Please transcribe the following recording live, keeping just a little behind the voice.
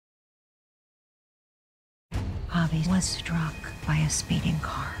Javi was struck by a speeding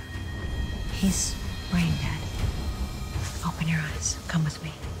car. He's brain dead. Open your eyes. Come with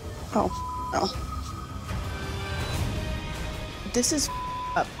me. Oh, no. This is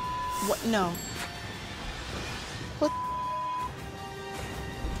up. What? No. What?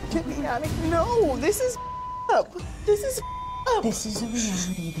 Get me out of here. No, this is up. This is up. This is a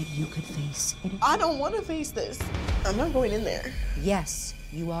reality that you could face. I don't want to face this. I'm not going in there. Yes,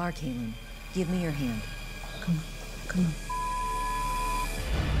 you are, Kailyn. Give me your hand. Come on, come on.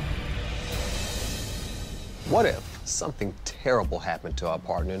 What if something terrible happened to our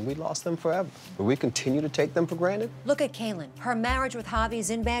partner and we lost them forever? Will we continue to take them for granted? Look at Kailyn. Her marriage with Javi's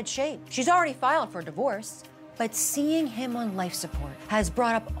in bad shape. She's already filed for divorce. But seeing him on life support has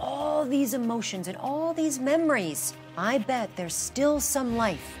brought up all these emotions and all these memories. I bet there's still some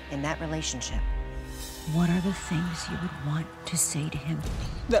life in that relationship. What are the things you would want to say to him?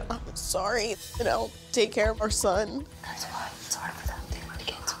 That I'm sorry, and I'll take care of our son. That's why it's hard for them to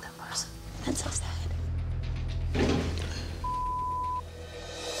get to that person. That's so sad.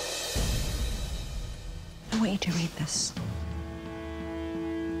 I want you to read this.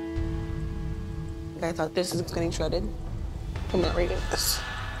 I thought this is getting shredded. I'm not reading this.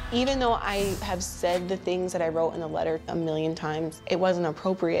 Even though I have said the things that I wrote in the letter a million times, it wasn't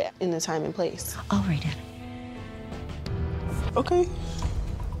appropriate in the time and place. I'll read it. Okay.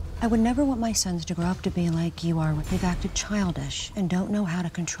 I would never want my sons to grow up to be like you are. They've acted childish and don't know how to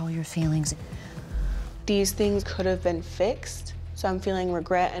control your feelings. These things could have been fixed, so I'm feeling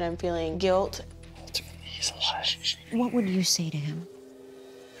regret and I'm feeling guilt. What would you say to him?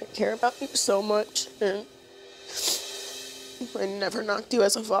 I care about you so much, and I never knocked you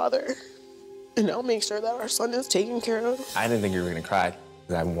as a father. And I'll make sure that our son is taken care of. I didn't think you were gonna cry.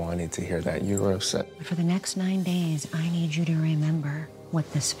 I wanted to hear that you were upset. For the next 9 days, I need you to remember what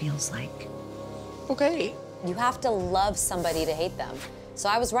this feels like. Okay. You have to love somebody to hate them. So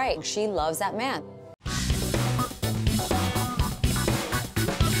I was right. She loves that man.